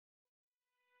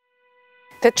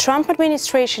The Trump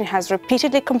administration has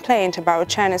repeatedly complained about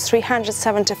China's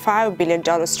 $375 billion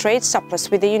trade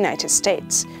surplus with the United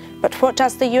States. But what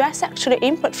does the US actually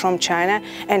import from China,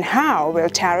 and how will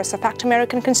tariffs affect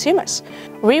American consumers?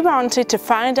 We wanted to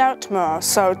find out more,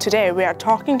 so today we are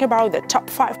talking about the top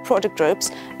 5 product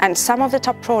groups and some of the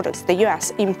top products the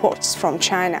US imports from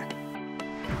China.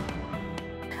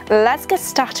 Let's get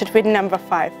started with number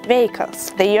 5,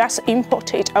 vehicles. The US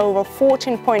imported over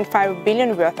 $14.5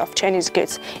 billion worth of Chinese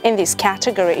goods in this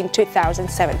category in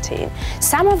 2017.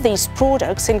 Some of these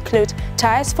products include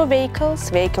tires for vehicles,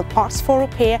 vehicle parts for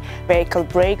repair, vehicle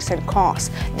brakes and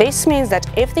cars. This means that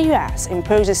if the US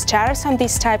imposes tariffs on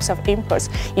these types of imports,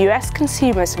 US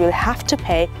consumers will have to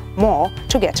pay more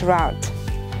to get around.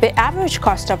 The average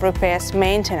cost of repairs,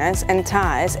 maintenance and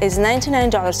tires is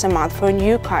 $99 a month for a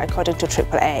new car according to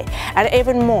AAA, and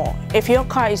even more if your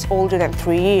car is older than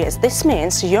 3 years. This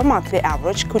means your monthly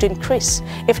average could increase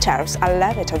if tariffs are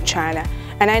levied on China.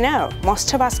 And I know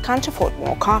most of us can't afford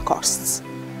more car costs.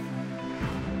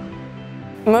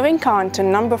 Moving on to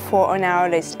number 4 on our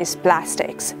list is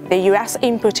plastics. The US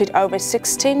imported over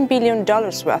 $16 billion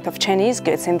worth of Chinese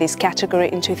goods in this category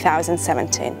in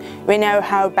 2017. We know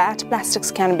how bad plastics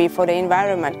can be for the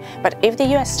environment, but if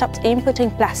the US stops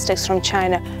importing plastics from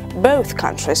China, both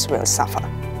countries will suffer.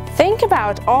 Think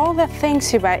about all the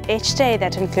things you buy each day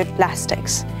that include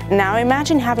plastics. Now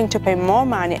imagine having to pay more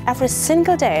money every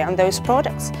single day on those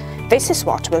products. This is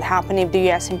what will happen if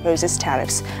the US imposes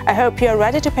tariffs. I hope you are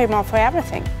ready to pay more for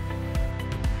everything.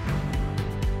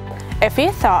 If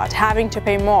you thought having to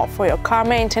pay more for your car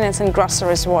maintenance and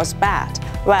groceries was bad,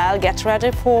 well, get ready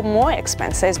for more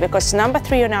expenses, because number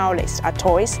 3 on our list are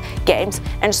toys, games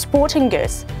and sporting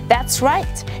goods. That's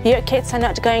right, your kids are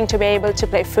not going to be able to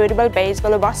play football,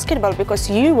 baseball or basketball because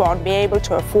you won't be able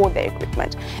to afford the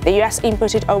equipment. The US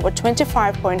imported over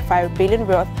 $25.5 billion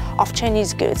worth of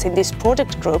Chinese goods in this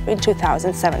product group in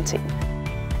 2017.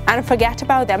 And forget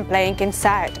about them playing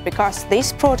inside, because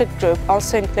this product group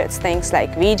also includes things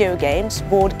like video games,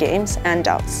 board games and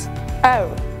dolls.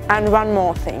 Oh, and one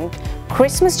more thing.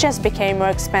 Christmas just became more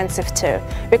expensive too,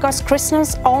 because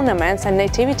Christmas ornaments and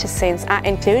nativity scenes are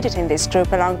included in this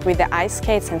group along with the ice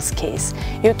skates and skis.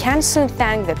 You can soon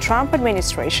thank the Trump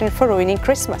administration for ruining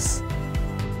Christmas.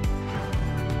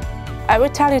 I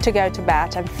would tell you to go to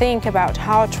bed and think about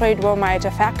how a trade war might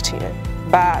affect you.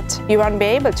 But you won't be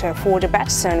able to afford a bed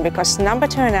soon, because number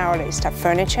 2 on our list are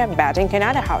furniture, bedding and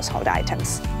other household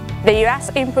items. The US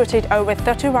imported over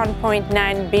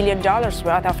 $31.9 billion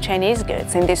worth of Chinese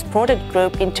goods in this product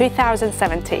group in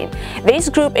 2017. This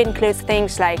group includes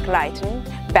things like lighting,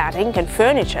 bedding and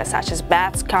furniture such as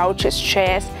beds, couches,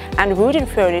 chairs and wooden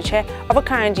furniture of a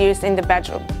kind used in the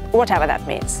bedroom, whatever that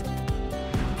means.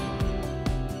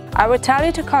 I would tell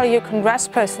you to call your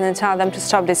congressperson and tell them to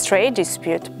stop this trade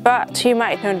dispute, but you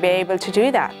might not be able to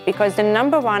do that because the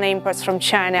number 1 imports from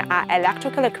China are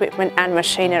electrical equipment and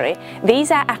machinery. These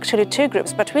are actually 2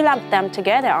 groups, but we lump them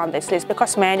together on this list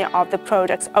because many of the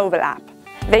products overlap.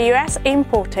 The US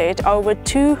imported over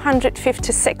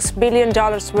 $256 billion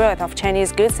worth of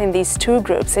Chinese goods in these 2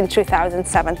 groups in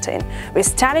 2017,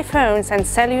 with telephones and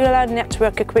cellular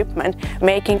network equipment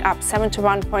making up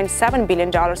 $71.7 billion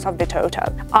of the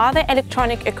total. Other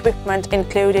electronic equipment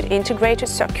included integrated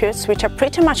circuits, which are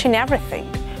pretty much in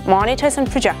everything, monitors and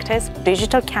projectors,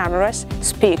 digital cameras,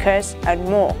 speakers and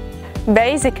more.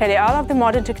 Basically, all of the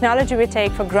modern technology we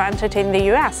take for granted in the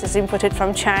US is imported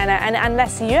from China, and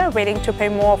unless you are willing to pay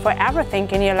more for everything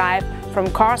in your life, from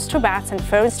cars to beds and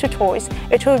phones to toys,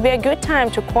 it will be a good time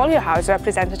to call your house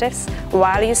representatives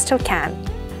while you still can.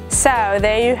 So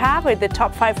there you have it, the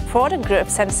top 5 product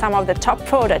groups and some of the top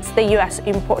products the US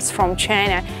imports from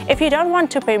China. If you don't want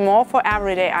to pay more for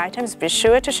everyday items, be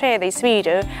sure to share this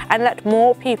video and let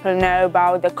more people know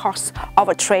about the costs of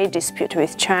a trade dispute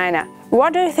with China.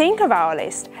 What do you think of our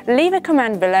list? Leave a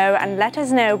comment below and let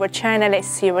us know what China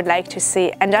lists you would like to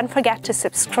see, and don't forget to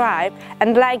subscribe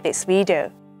and like this video.